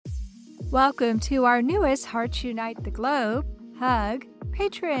Welcome to our newest Hearts Unite the Globe Hug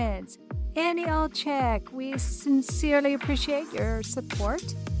patrons. Annie Olchek, we sincerely appreciate your support.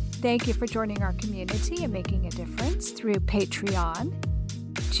 Thank you for joining our community and making a difference through Patreon.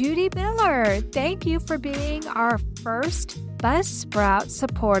 Judy Miller, thank you for being our first Buzzsprout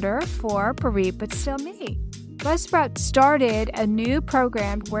supporter for Bereaved But Still Me. Buzzsprout started a new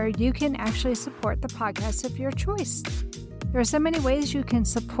program where you can actually support the podcast of your choice. There are so many ways you can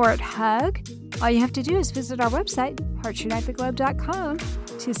support HUG. All you have to do is visit our website, heartsunitetheglobe.com,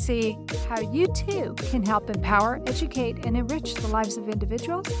 to see how you too can help empower, educate, and enrich the lives of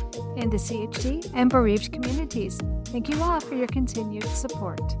individuals in the CHD and bereaved communities. Thank you all for your continued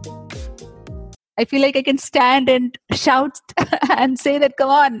support. I feel like I can stand and shout and say that, come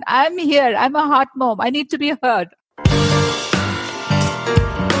on, I'm here. I'm a heart mom. I need to be heard.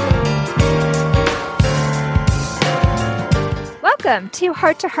 Welcome to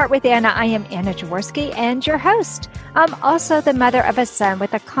Heart with Anna. I am Anna Jaworski and your host. I'm also the mother of a son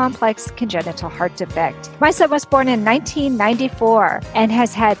with a complex congenital heart defect. My son was born in 1994 and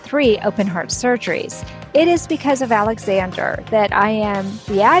has had 3 open heart surgeries. It is because of Alexander that I am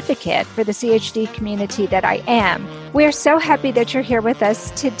the advocate for the CHD community that I am. We're so happy that you're here with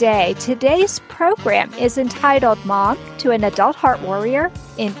us today. Today's program is entitled Mom to an Adult Heart Warrior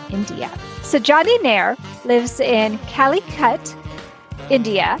in India. Sajani Nair lives in Calicut,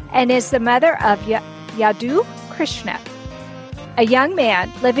 India, and is the mother of Yadu Krishna, a young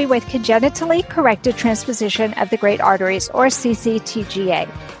man living with congenitally corrected transposition of the great arteries, or CCTGA.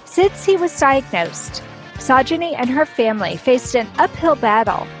 Since he was diagnosed, Sajani and her family faced an uphill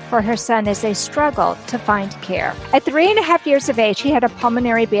battle for her son as they struggled to find care. At 3.5 years of age, he had a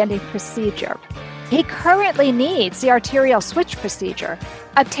pulmonary banding procedure. He currently needs the arterial switch procedure.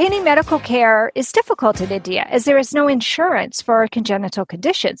 Obtaining medical care is difficult in India as there is no insurance for congenital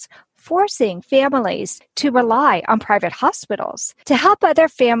conditions, forcing families to rely on private hospitals. To help other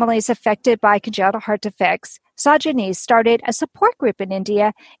families affected by congenital heart defects, Sajani started a support group in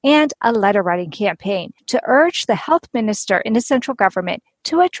India and a letter-writing campaign to urge the health minister in the central government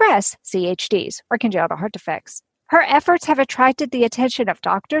to address CHDs, or congenital heart defects. Her efforts have attracted the attention of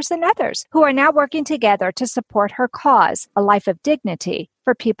doctors and others who are now working together to support her cause, a life of dignity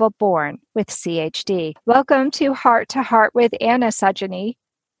for people born with CHD. Welcome to Heart with Anna, Sajani.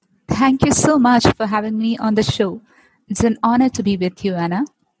 Thank you so much for having me on the show. It's an honor to be with you, Anna.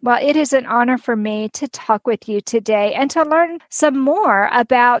 Well, it is an honor for me to talk with you today and to learn some more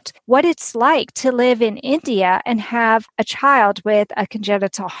about what it's like to live in India and have a child with a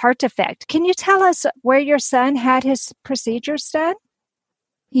congenital heart defect. Can you tell us where your son had his procedures done?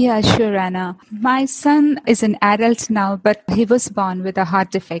 Yeah, sure, Anna. My son is an adult now, but he was born with a heart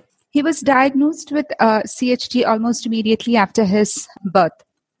defect. He was diagnosed with CHD almost immediately after his birth.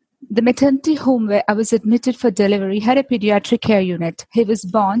 The maternity home where I was admitted for delivery had a pediatric care unit. He was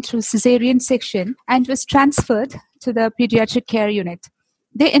born through cesarean section and was transferred to the pediatric care unit.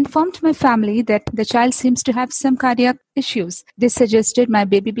 They informed my family that the child seems to have some cardiac issues. They suggested my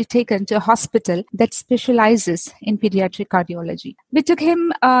baby be taken to a hospital that specializes in pediatric cardiology. We took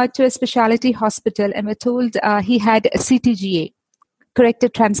him to a specialty hospital and were told he had a CTGA,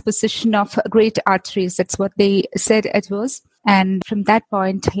 corrected transposition of great arteries. That's what they said it was. And from that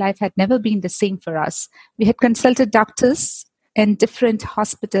point, life had never been the same for us. We had consulted doctors in different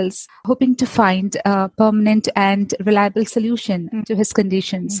hospitals, hoping to find a permanent and reliable solution to his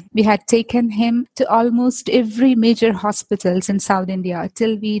conditions. We had taken him to almost every major hospitals in South India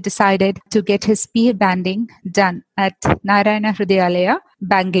till we decided to get his PA banding done at Narayana Hrudayalaya,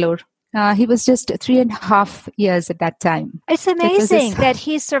 Bangalore. He was just 3.5 years at that time. It's amazing that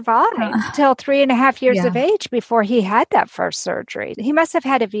he survived till 3.5 years of age before he had that first surgery. He must have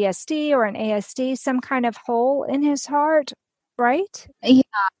had a VSD or an ASD, some kind of hole in his heart, right? Yeah,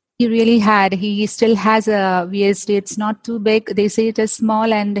 he really had. He still has a VSD. It's not too big. They say it is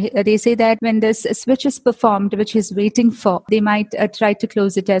small, and they say that when this switch is performed, which he's waiting for, they might try to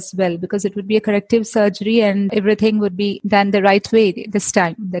close it as well, because it would be a corrective surgery and everything would be done the right way this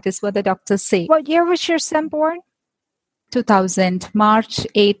time. That is what the doctors say. What year was your son born? 2000, March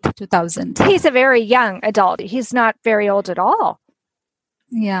 8th, 2000. He's a very young adult. He's not very old at all.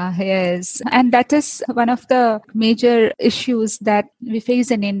 Yeah, he is. And that is one of the major issues that we face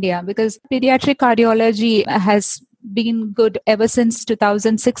in India, because pediatric cardiology has been good ever since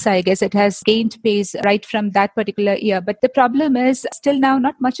 2006, I guess. It has gained pace right from that particular year. But the problem is still now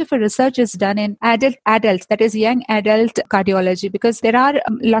not much of a research is done in adults, that is young adult cardiology, because there are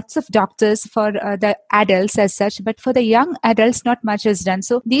lots of doctors for the adults as such, but for the young adults, not much is done.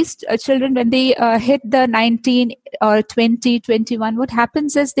 So these children, when they hit the 19 or 20, 21, what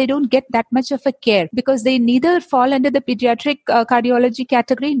happens is they don't get that much of a care because they neither fall under the pediatric cardiology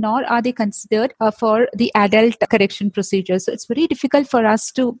category nor are they considered for the adult correction procedures. So it's very difficult for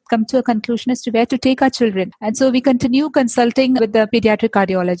us to come to a conclusion as to where to take our children. And so we continue consulting with the pediatric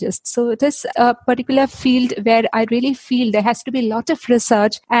cardiologist. So it is a particular field where I really feel there has to be a lot of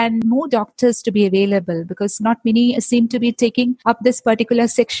research and more doctors to be available because not many seem to be taking up this particular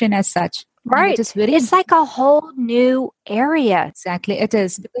section as such. Right. It's like a whole new area. Exactly. It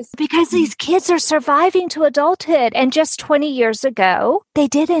is. Because these kids are surviving to adulthood. And just 20 years ago, they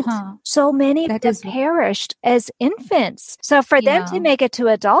didn't. So many of them perished as infants. So for them to make it to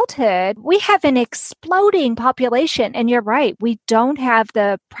adulthood, we have an exploding population. And you're right. We don't have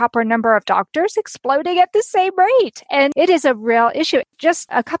the proper number of doctors exploding at the same rate. And it is a real issue. Just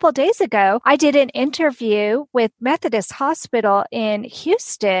a couple of days ago, I did an interview with Methodist Hospital in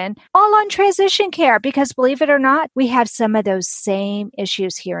Houston, all on transition care, because believe it or not, we have some of those same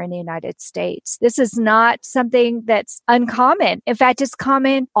issues here in the United States. This is not something that's uncommon. In fact, it's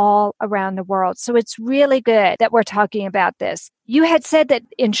common all around the world. So it's really good that we're talking about this. You had said that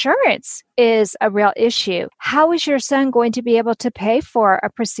insurance is a real issue. How is your son going to be able to pay for a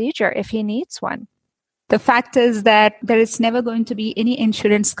procedure if he needs one? The fact is that there is never going to be any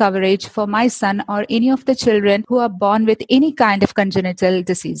insurance coverage for my son or any of the children who are born with any kind of congenital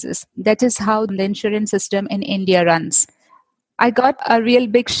diseases. That is how the insurance system in India runs. I got a real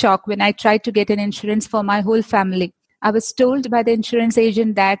big shock when I tried to get an insurance for my whole family. I was told by the insurance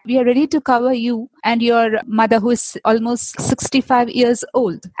agent that we are ready to cover you and your mother who is almost 65 years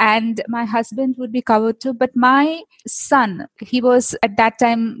old. And my husband would be covered too. But my son, he was at that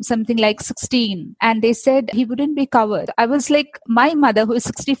time something like 16. And they said he wouldn't be covered. I was like, my mother who is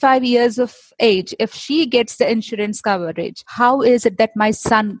 65 years of age, if she gets the insurance coverage, how is it that my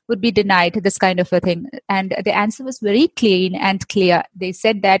son would be denied this kind of a thing? And the answer was very clean and clear. They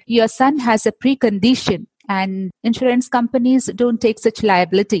said that your son has a precondition. And insurance companies don't take such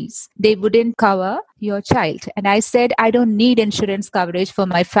liabilities. They wouldn't cover your child. And I said, I don't need insurance coverage for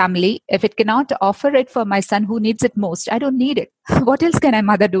my family. If it cannot offer it for my son who needs it most, I don't need it. What else can a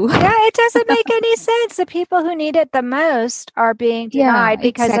mother do? Yeah, it doesn't make any sense. The people who need it the most are being denied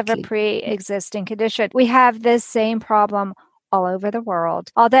because of a pre-existing condition. We have this same problem all over the world.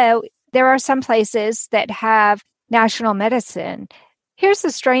 Although there are some places that have national medicine. Here's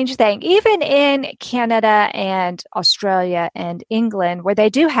the strange thing. Even in Canada and Australia and England, where they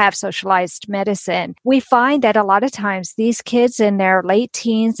do have socialized medicine, we find that a lot of times these kids in their late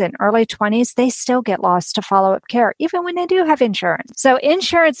teens and early 20s, they still get lost to follow-up care, even when they do have insurance. So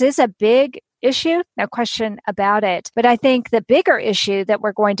insurance is a big issue, no question about it. But I think the bigger issue that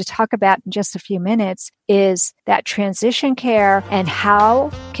we're going to talk about in just a few minutes is that transition care and how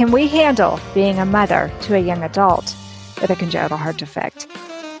can we handle being a mother to a young adult with a congenital heart defect.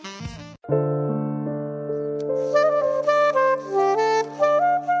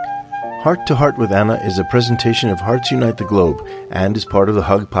 Heart to Heart with Anna is a presentation of Hearts Unite the Globe and is part of the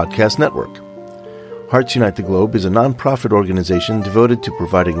Hug Podcast Network. Hearts Unite the Globe is a non-profit organization devoted to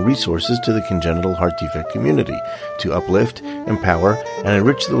providing resources to the congenital heart defect community to uplift, empower, and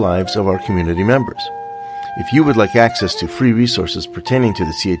enrich the lives of our community members. If you would like access to free resources pertaining to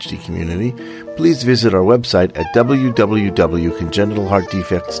the CHD community, please visit our website at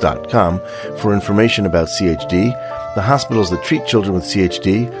www.congenitalheartdefects.com for information about CHD, the hospitals that treat children with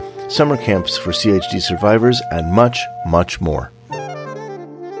CHD, summer camps for CHD survivors, and much, much more.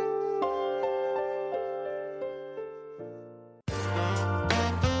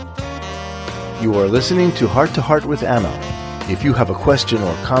 You are listening to Heart with Anna. If you have a question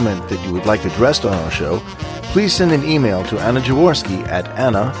or comment that you would like addressed on our show, please send an email to Anna Jaworski at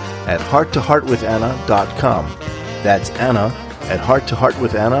anna@hearttoheartwithanna.com. That's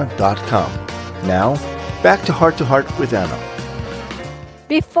anna@hearttoheartwithanna.com. Now, back to Heart with Anna.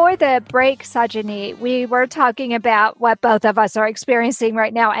 Before the break, Sajani, we were talking about what both of us are experiencing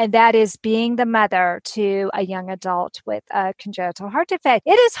right now, and that is being the mother to a young adult with a congenital heart defect.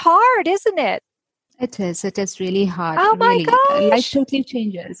 It is hard, isn't it? It is. It is really hard. Oh my gosh. Life totally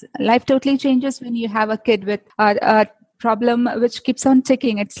changes. Life totally changes when you have a kid with a problem which keeps on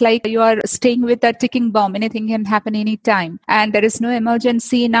ticking. It's like you are staying with a ticking bomb. Anything can happen anytime. And there is no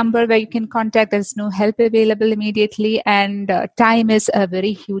emergency number where you can contact. There's no help available immediately. And time is a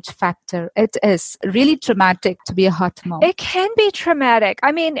very huge factor. It is really traumatic to be a heart mom. It can be traumatic.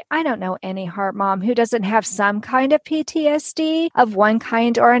 I mean, I don't know any heart mom who doesn't have some kind of PTSD of one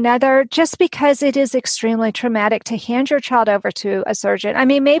kind or another, just because it is extremely traumatic to hand your child over to a surgeon. I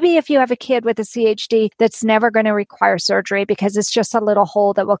mean, maybe if you have a kid with a CHD that's never going to require surgery because it's just a little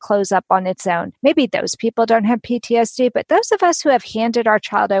hole that will close up on its own, maybe those people don't have PTSD. But those of us who have handed our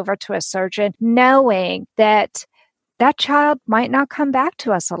child over to a surgeon, knowing that that child might not come back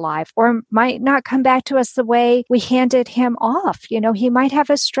to us alive or might not come back to us the way we handed him off. You know, he might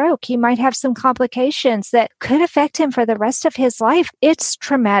have a stroke. He might have some complications that could affect him for the rest of his life. It's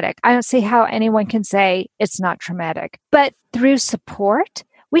traumatic. I don't see how anyone can say it's not traumatic. But through support,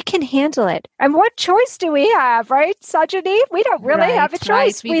 we can handle it. And what choice do we have, right, Sajani? We don't really have a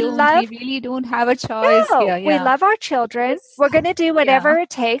choice. We really don't have a choice here. Yeah. We love our children. We're going to do whatever it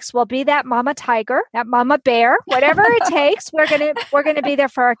takes. We'll be that mama tiger, that mama bear, whatever it takes. We're going to be there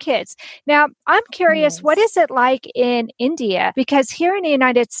for our kids. Now, I'm curious, what is it like in India? Because here in the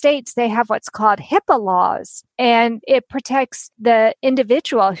United States, they have what's called HIPAA laws, and it protects the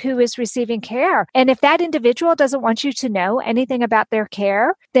individual who is receiving care. And if that individual doesn't want you to know anything about their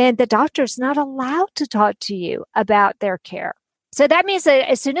care, then the doctor's not allowed to talk to you about their care. So that means that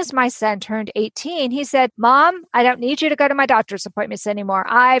as soon as my son turned 18, he said, Mom, I don't need you to go to my doctor's appointments anymore.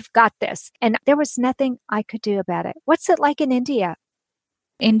 I've got this. And there was nothing I could do about it. What's it like in India?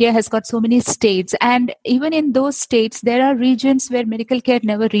 India has got so many states, and even in those states, there are regions where medical care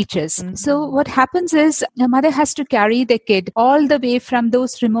never reaches. Mm-hmm. So what happens is a mother has to carry the kid all the way from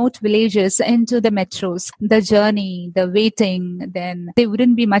those remote villages into the metros. The journey, the waiting, then they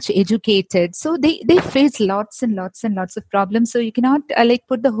wouldn't be much educated. So they face lots and lots and lots of problems. So you cannot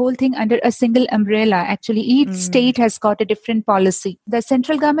put the whole thing under a single umbrella. Actually, each state has got a different policy. The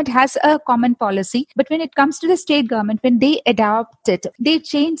central government has a common policy, but when it comes to the state government, when they adopt it, they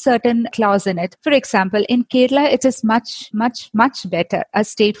change certain clause in it. For example, in Kerala, it is much, much, much better a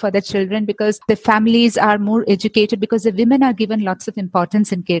state for the children because the families are more educated, because the women are given lots of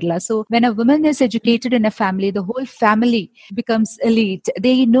importance in Kerala. So when a woman is educated in a family, the whole family becomes elite.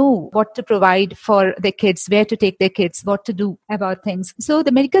 They know what to provide for their kids, where to take their kids, what to do about things. So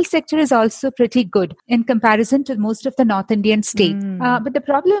the medical sector is also pretty good in comparison to most of the North Indian states. But the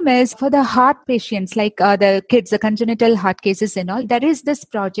problem is for the heart patients, like the kids, the congenital heart cases and all, there is this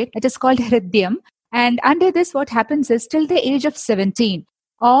project. It is called Hridyam. And under this, what happens is till the age of 17,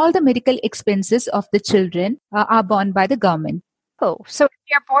 all the medical expenses of the children are borne by the government. Oh, so if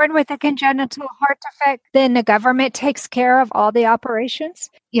you're born with a congenital heart defect, then the government takes care of all the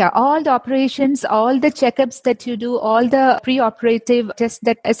operations? Yeah, all the operations, all the checkups that you do, all the pre-operative tests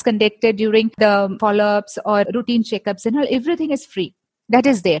that is conducted during the follow-ups or routine checkups and all, everything is free. That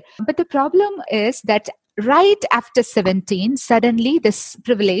is there. But the problem is that right after 17, suddenly this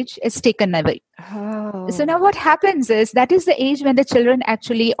privilege is taken away. Oh. So now what happens is that is the age when the children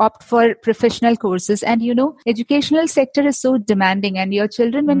actually opt for professional courses. And educational sector is so demanding, and your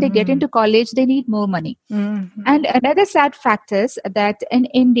children, when they get into college, they need more money. Mm-hmm. And another sad fact is that in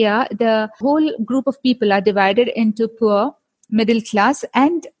India, the whole group of people are divided into poor, middle class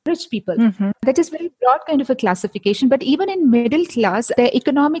and rich people. Mm-hmm. That is very broad kind of a classification. But even in middle class, the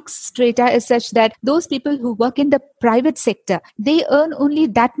economic strata is such that those people who work in the private sector, they earn only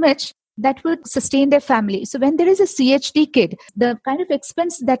that much that would sustain their family. So when there is a CHD kid, the kind of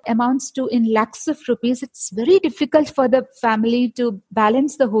expense that amounts to in lakhs of rupees, it's very difficult for the family to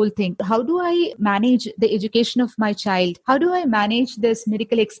balance the whole thing. How do I manage the education of my child? How do I manage this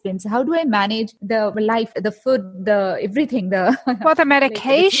medical expense? How do I manage the life, the food, the everything? The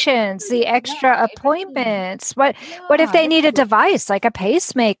medications, the extra appointments. What if they need a device like a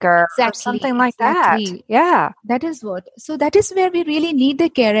pacemaker or something like that? Yeah. That is what. So that is where we really need the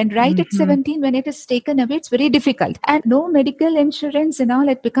care. And right at 17, when it is taken away, it's very difficult. And no medical insurance and all,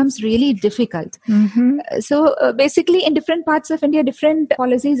 it becomes really difficult. Mm-hmm. So basically, in different parts of India, different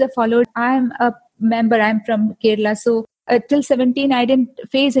policies are followed. I'm a member, I'm from Kerala. So till 17, I didn't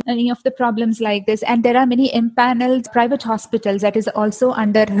face any of the problems like this. And there are many empaneled private hospitals that is also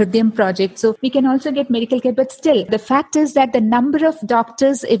under Hridyam project. So we can also get medical care. But still, the fact is that the number of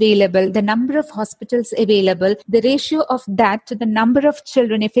doctors available, the number of hospitals available, the ratio of that to the number of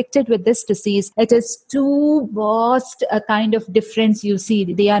children affected with this disease, it is too vast a kind of difference you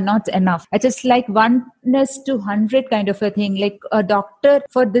see. They are not enough. It is like 1:100 kind of a thing, like a doctor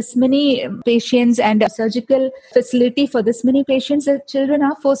for this many patients and a surgical facility for for this many patients, the children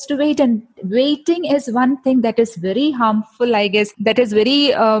are forced to wait, and waiting is one thing that is very harmful, I guess, that is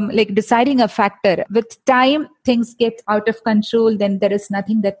very deciding a factor. With time, things get out of control, then there is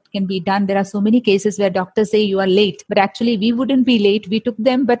nothing that can be done. There are so many cases where doctors say you are late, but actually we wouldn't be late. We took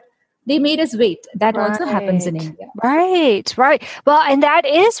them, but they made us wait. That also happens in India. Right. Well, and that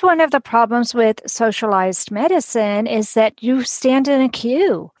is one of the problems with socialized medicine is that you stand in a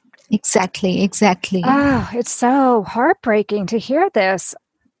queue. Exactly. Oh, it's so heartbreaking to hear this.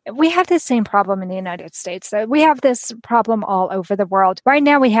 We have the same problem in the United States. We have this problem all over the world. Right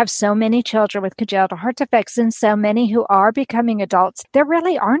now, we have so many children with congenital heart defects and so many who are becoming adults. There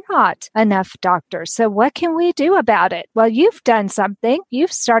really are not enough doctors. So what can we do about it? Well, you've done something.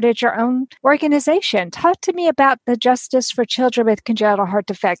 You've started your own organization. Talk to me about the Justice for Children with Congenital Heart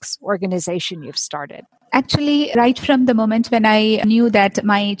Defects organization you've started. Actually, right from the moment when I knew that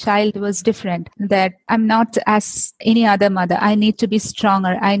my child was different, that I'm not as any other mother, I need to be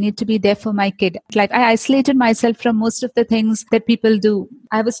stronger. I need to be there for my kid. Like, I isolated myself from most of the things that people do.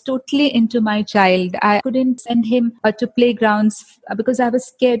 I was totally into my child. I couldn't send him to playgrounds because I was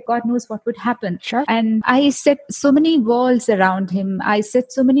scared. God knows what would happen. Sure. And I set so many walls around him. I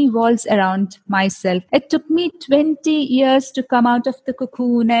set so many walls around myself. It took me 20 years to come out of the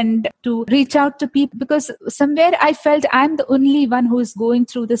cocoon and to reach out to people, because somewhere I felt I'm the only one who is going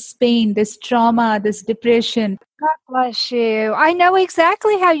through this pain, this trauma, this depression. God bless you. I know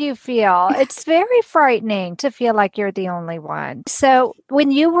exactly how you feel. It's very frightening to feel like you're the only one. So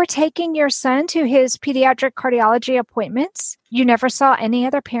when you were taking your son to his pediatric cardiology appointments, you never saw any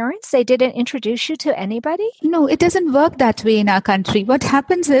other parents? They didn't introduce you to anybody? No, it doesn't work that way in our country. What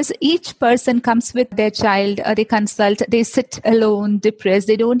happens is each person comes with their child, they consult, they sit alone, depressed.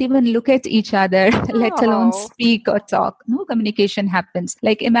 They don't even look at each other, let alone speak or talk. No communication happens.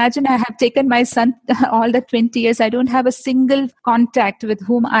 Like, imagine I have taken my son all the 20 years. I don't have a single contact with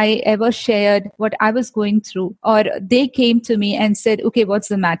whom I ever shared what I was going through, or they came to me and said, okay, what's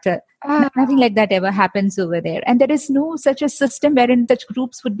the matter? Nothing like that ever happens over there. And there is no such a system wherein such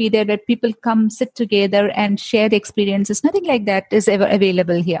groups would be there that people come sit together and share the experiences. Nothing like that is ever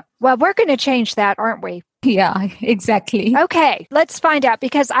available here. Well, we're going to change that, aren't we? Yeah, exactly. Okay, let's find out,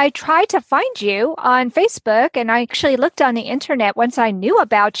 because I tried to find you on Facebook and I actually looked on the internet once I knew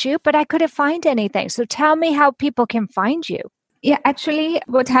about you, but I couldn't find anything. So tell me how people can find you. Yeah, actually,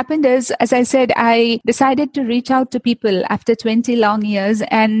 what happened is, as I said, I decided to reach out to people after 20 long years,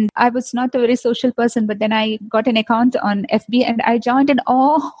 and I was not a very social person, but then I got an account on FB and I joined in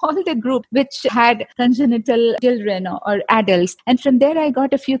all the group which had congenital children or adults. And from there, I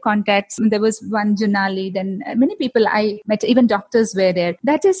got a few contacts. There was one Janali, then many people I met, even doctors were there.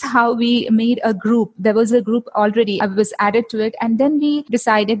 That is how we made a group. There was a group already. I was added to it. And then we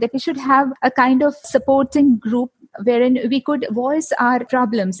decided that we should have a kind of supporting group wherein we could voice our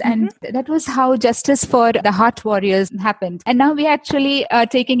problems. And that was how Justice for the Heart Warriors happened. And now we actually are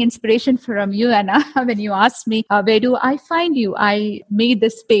taking inspiration from you, Anna. When you asked me, where do I find you? I made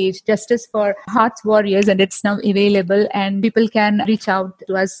this page, Justice for Heart Warriors, and it's now available and people can reach out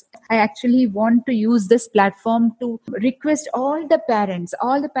to us. I actually want to use this platform to request all the parents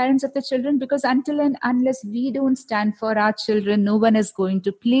of the children, because until and unless we don't stand for our children, no one is going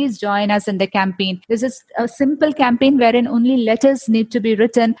to. Please join us in the campaign. This is a simple campaign wherein only letters need to be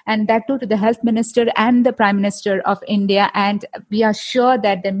written, and that too to the Health Minister and the Prime Minister of India. And we are sure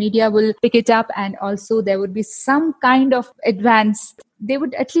that the media will pick it up, and also there would be some kind of advance. They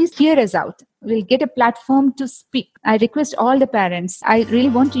would at least hear us out. We'll get a platform to speak. I request all the parents. I really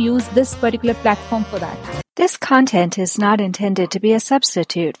want to use this particular platform for that. This content is not intended to be a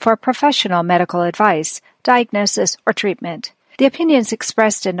substitute for professional medical advice, diagnosis, or treatment. The opinions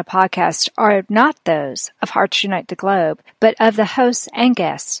expressed in the podcast are not those of Hearts Unite the Globe, but of the hosts and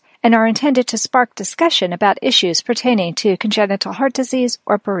guests, and are intended to spark discussion about issues pertaining to congenital heart disease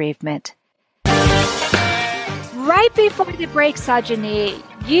or bereavement. Right before the break, Sajani,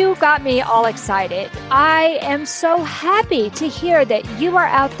 you got me all excited. I am so happy to hear that you are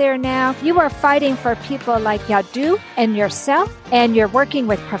out there now. You are fighting for people like Yadu and yourself, and you're working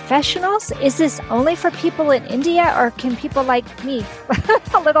with professionals. Is this only for people in India, or can people like me,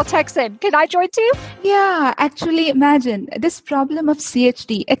 a little Texan, can I join too? Yeah, actually imagine this problem of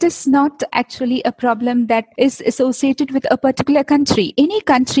CHD. It is not actually a problem that is associated with a particular country. Any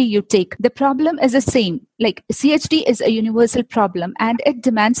country you take, the problem is the same. Like CHD is a universal problem and it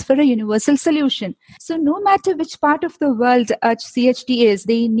demands for a universal solution. So no matter which part of the world a CHD is,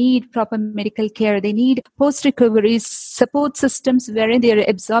 they need proper medical care. They need post-recovery support systems wherein they are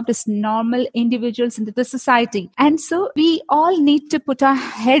absorbed as normal individuals into the society. And so we all need to put our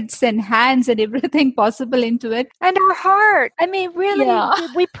heads and hands and everything possible into it. And our heart. I mean, really,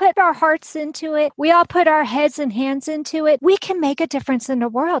 we put our hearts into it. We all put our heads and hands into it. We can make a difference in the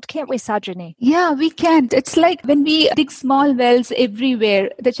world, can't we, Sajani? Yeah, we can. It's like when we dig small wells everywhere,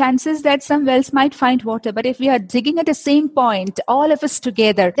 the chances that some wells might find water, but if we are digging at the same point, all of us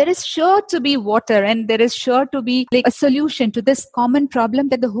together, there is sure to be water and there is sure to be like a solution to this common problem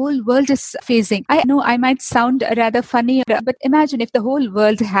that the whole world is facing. I know I might sound rather funny, but imagine if the whole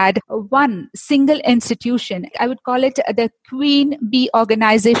world had one single institution. I would call it the Queen Bee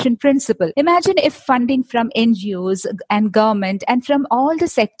organization principle. Imagine if funding from NGOs and government and from all the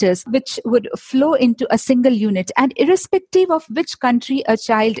sectors which would flow into a single unit, and irrespective of which country a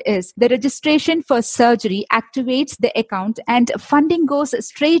child is, the registration for surgery activates the account and funding goes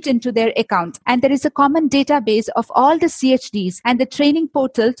straight into their account. And there is a common database of all the CHDs and the training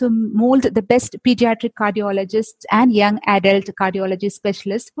portal to mold the best pediatric cardiologists and young adult cardiology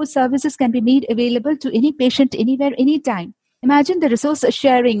specialists whose services can be made available to any patient anywhere, anytime. Imagine the resource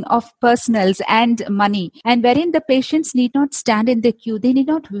sharing of personals and money, and wherein the patients need not stand in the queue, they need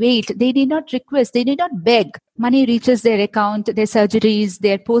not wait, they need not request, they need not beg. Money reaches their account, their surgeries,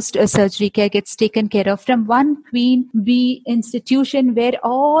 their post-surgery care gets taken care of from one Queen Bee institution where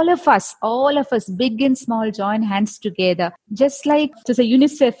all of us, big and small, join hands together. Just like to say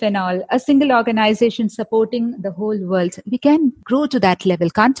UNICEF and all, a single organization supporting the whole world. We can grow to that level,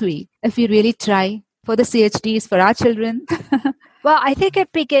 can't we? If we really try. For the CHDs, for our children. Well, I think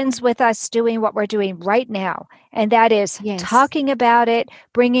it begins with us doing what we're doing right now. And that is talking about it,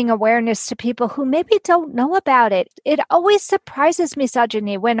 bringing awareness to people who maybe don't know about it. It always surprises me,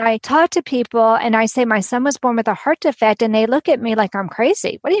 Sajani, when I talk to people and I say my son was born with a heart defect and they look at me like I'm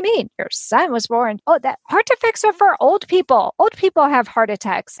crazy. What do you mean? Your son was born? Oh, that heart defects are for old people. Old people have heart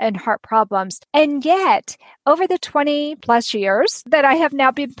attacks and heart problems. And yet, over the 20 plus years that I have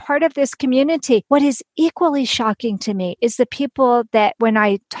now been part of this community, what is equally shocking to me is the people that when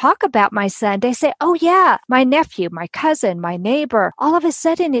I talk about my son, they say, oh yeah, my nephew, my cousin, my neighbor. All of a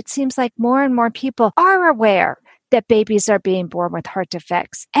sudden, it seems like more and more people are aware that babies are being born with heart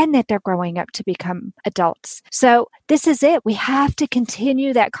defects and that they're growing up to become adults. So this is it. We have to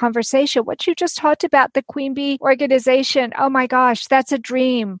continue that conversation. What you just talked about, the Queen Bee organization, oh my gosh, that's a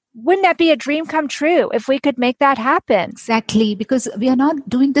dream. Wouldn't that be a dream come true if we could make that happen? Exactly, because we are not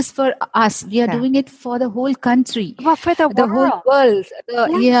doing this for us. We are doing it for the whole country. Well, for the whole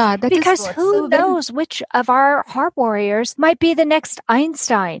world. Because who knows which of our heart warriors might be the next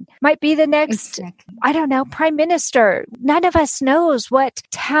Einstein, might be the next, I don't know, prime minister. None of us knows what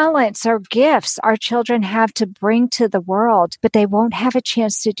talents or gifts our children have to bring to the world, but they won't have a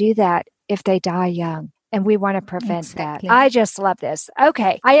chance to do that if they die young. And we want to prevent that. I just love this.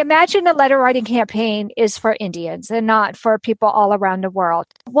 Okay. I imagine the letter writing campaign is for Indians and not for people all around the world.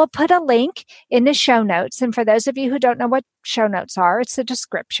 We'll put a link in the show notes. And for those of you who don't know what show notes are, it's a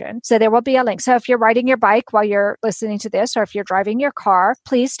description. So there will be a link. So if you're riding your bike while you're listening to this, or if you're driving your car,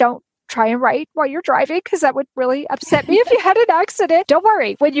 please don't try and write while you're driving, because that would really upset me if you had an accident. Don't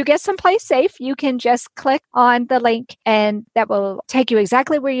worry. When you get someplace safe, you can just click on the link and that will take you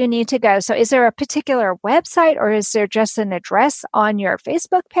exactly where you need to go. So is there a particular website or is there just an address on your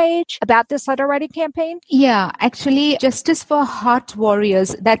Facebook page about this letter writing campaign? Yeah, actually, Justice for Heart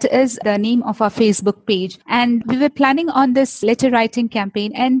Warriors, that is the name of our Facebook page. And we were planning on this letter writing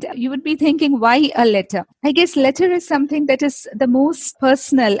campaign, and you would be thinking, why a letter? I guess letter is something that is the most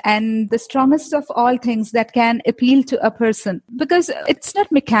personal and the strongest of all things that can appeal to a person, because it's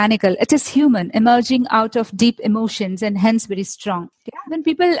not mechanical. It is human, emerging out of deep emotions and hence very strong. Yeah. When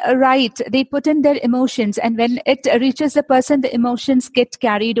people write, they put in their emotions, and when it reaches the person, the emotions get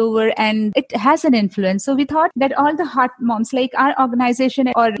carried over and it has an influence. So we thought that all the heart moms, like our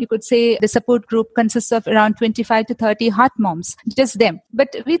organization, or you could say the support group, consists of around 25 to 30 heart moms, just them.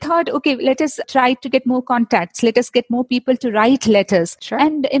 But we thought, okay, let us try to get more contacts. Let us get more people to write letters. Sure.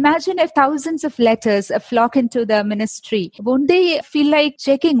 And imagine if thousands of letters flock into the ministry. Won't they feel like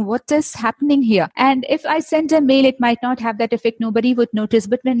checking what is happening here? And if I send a mail, it might not have that effect. Nobody would notice.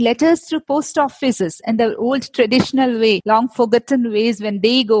 But when letters through post offices and the old traditional way, long forgotten ways, when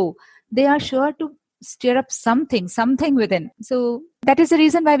they go, they are sure to stir up something within. So That is the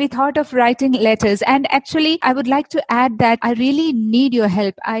reason why we thought of writing letters. And actually, I would like to add that I really need your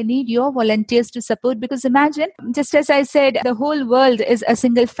help. I need your volunteers to support, because imagine, just as I said, the whole world is a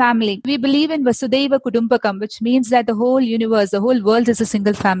single family. We believe in Vasudhaiva Kudumbakam, which means that the whole universe, the whole world is a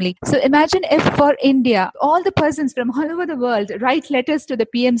single family. So imagine if for India, all the persons from all over the world write letters to the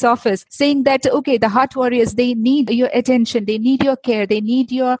PM's office saying that, okay, the heart warriors, they need your attention, they need your care, they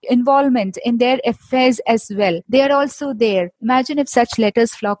need your involvement in their affairs as well. They are also there. Imagine if such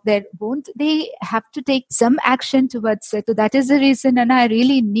letters flock there. Won't they have to take some action towards it? So that is the reason, and I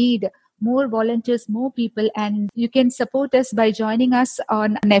really need more volunteers, more people, and you can support us by joining us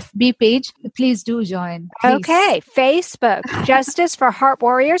on an FB page. Please do join. Please. Okay, Facebook, Justice for Heart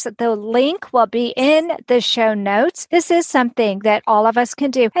Warriors. The link will be in the show notes. This is something that all of us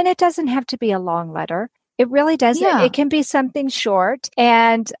can do, and it doesn't have to be a long letter. It really doesn't. Yeah. It can be something short,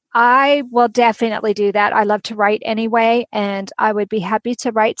 and I will definitely do that. I love to write anyway, and I would be happy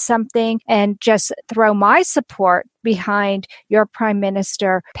to write something and just throw my support behind your Prime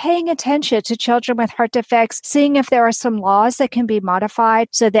Minister, paying attention to children with heart defects, seeing if there are some laws that can be modified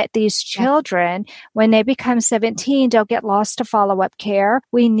so that these children, when they become 17, don't get lost to follow-up care.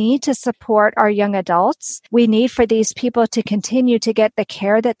 We need to support our young adults. We need for these people to continue to get the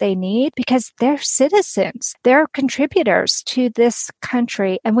care that they need because they're citizens. They're contributors to this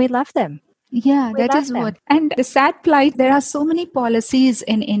country, and we love them. Yeah, that is what. And the sad plight, there are so many policies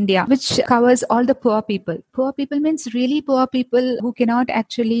in India which covers all the poor people. Poor people means really poor people who cannot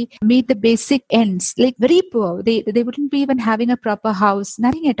actually meet the basic ends, like very poor. They wouldn't be even having a proper house,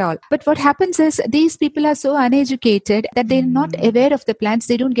 nothing at all. But what happens is these people are so uneducated that they're not aware of the plans.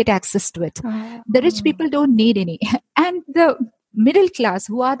 They don't get access to it. The rich people don't need any. And the middle class,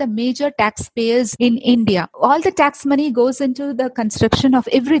 who are the major taxpayers in India, all the tax money goes into the construction of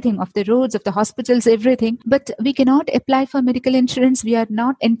everything, of the roads, of the hospitals, everything. But we cannot apply for medical insurance. We are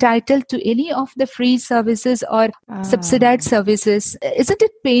not entitled to any of the free services or subsidized services. Isn't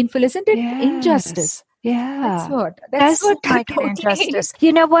it painful? Isn't it injustice? Yeah. That's what like an injustice.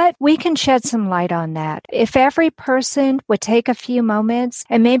 You know what? We can shed some light on that. If every person would take a few moments,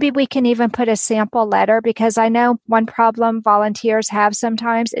 and maybe we can even put a sample letter, because I know one problem volunteers have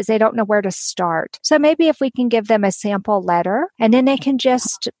sometimes is they don't know where to start. So maybe if we can give them a sample letter and then they can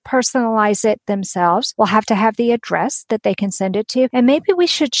just personalize it themselves. We'll have to have the address that they can send it to. And maybe we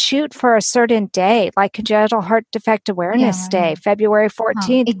should shoot for a certain day, like Congenital Heart Defect Awareness Day, February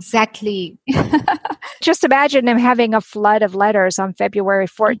 14th. Exactly. Just imagine them having a flood of letters on February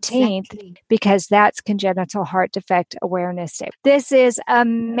 14th because that's Congenital Heart Defect Awareness Day. This is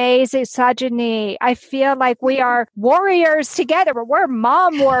amazing, Sajani. I feel like we are warriors together. We're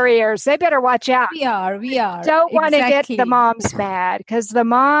mom warriors. They better watch out. We are. Don't want to get the moms mad because the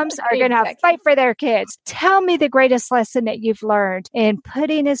moms are going to fight for their kids. Tell me the greatest lesson that you've learned in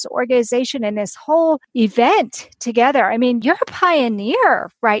putting this organization and this whole event together. I mean, you're a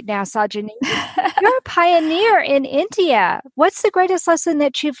pioneer right now, Sajani. You're a pioneer in India. What's the greatest lesson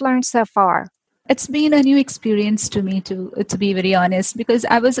that you've learned so far? It's been a new experience to me, to be very honest, because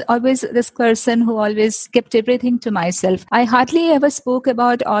I was always this person who always kept everything to myself. I hardly ever spoke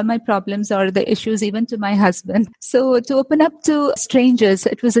about all my problems or the issues even to my husband. So to open up to strangers,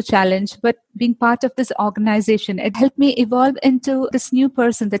 it was a challenge. But being part of this organization, it helped me evolve into this new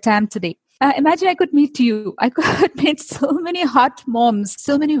person that I am today. Imagine I could meet you. I could meet so many hot moms,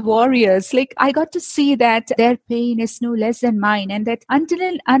 so many warriors. Like I got to see that their pain is no less than mine, and that until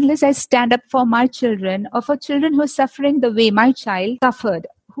and unless I stand up for my children or for children who are suffering the way my child suffered,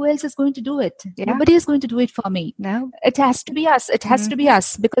 who else is going to do it? Yeah. Nobody is going to do it for me. No. It has to be us. It has to be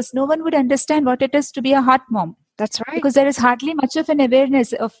us, because no one would understand what it is to be a hot mom. That's right. Because there is hardly much of an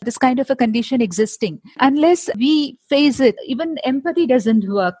awareness of this kind of a condition existing. Unless we face it, even empathy doesn't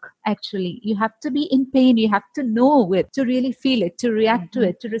work, actually. You have to be in pain. You have to know it, to really feel it, to react to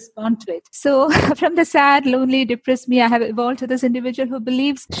it, to respond to it. So from the sad, lonely, depressed me, I have evolved to this individual who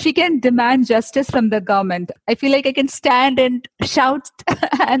believes she can demand justice from the government. I feel like I can stand and shout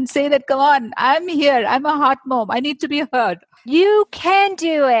and say that, come on, I'm here. I'm a hot mom. I need to be heard. You can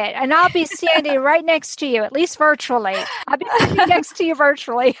do it. And I'll be standing right next to you, at least virtually. I'll be standing next to you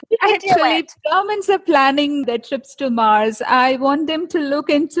virtually. Actually, governments are planning their trips to Mars. I want them to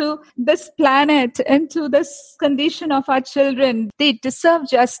look into this planet, into this condition of our children. They deserve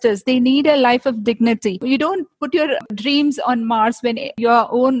justice. They need a life of dignity. You don't put your dreams on Mars when your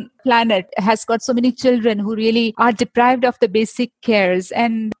own planet has got so many children who really are deprived of the basic cares.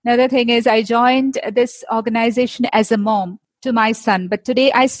 And another thing is, I joined this organization as a mom. to my son. But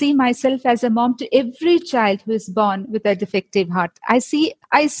today I see myself as a mom to every child who is born with a defective heart. I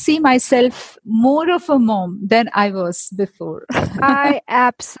see myself more of a mom than I was before. I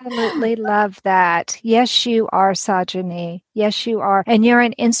absolutely love that. Yes, you are, Sajani. Yes, you are. And you're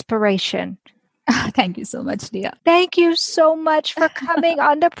an inspiration. Thank you so much, dear. Thank you so much for coming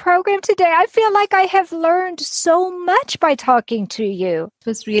on the program today. I feel like I have learned so much by talking to you. It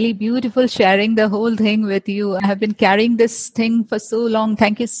was really beautiful sharing the whole thing with you. I have been carrying this thing for so long.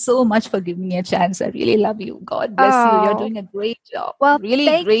 Thank you so much for giving me a chance. I really love you. God bless you. You're doing a great job. Well, really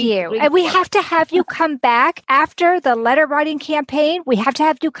thank you. Great and we job. have to have you come back after the letter writing campaign. We have to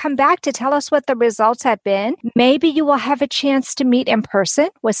have you come back to tell us what the results have been. Maybe you will have a chance to meet in person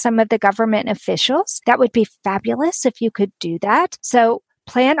with some of the government officials. That would be fabulous if you could do that. So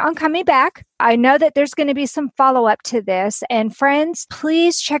plan on coming back. I know that there's going to be some follow-up to this. And friends,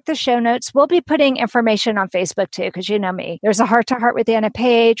 please check the show notes. We'll be putting information on Facebook too, because you know me. There's a Heart to Heart with Anna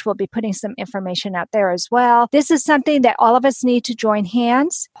page. We'll be putting some information out there as well. This is something that all of us need to join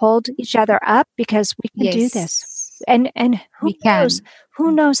hands, hold each other up, because we can do this. And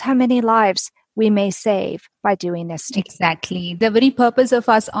who knows how many lives we may save by doing this together. Exactly. The very purpose of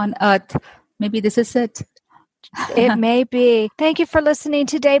us on earth. Maybe this is it. It may be. Thank you for listening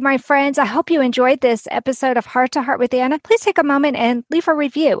today, my friends. I hope you enjoyed this episode of Heart to Heart with Anna. Please take a moment and leave a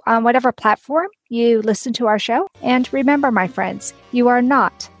review on whatever platform you listen to our show. And remember, my friends, you are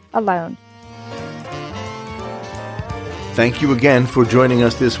not alone. Thank you again for joining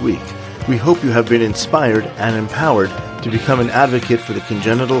us this week. We hope you have been inspired and empowered to become an advocate for the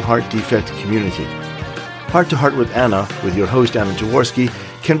congenital heart defect community. Heart to Heart with Anna, with your host Anna Jaworski,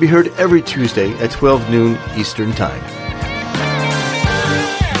 can be heard every Tuesday at 12 noon Eastern Time.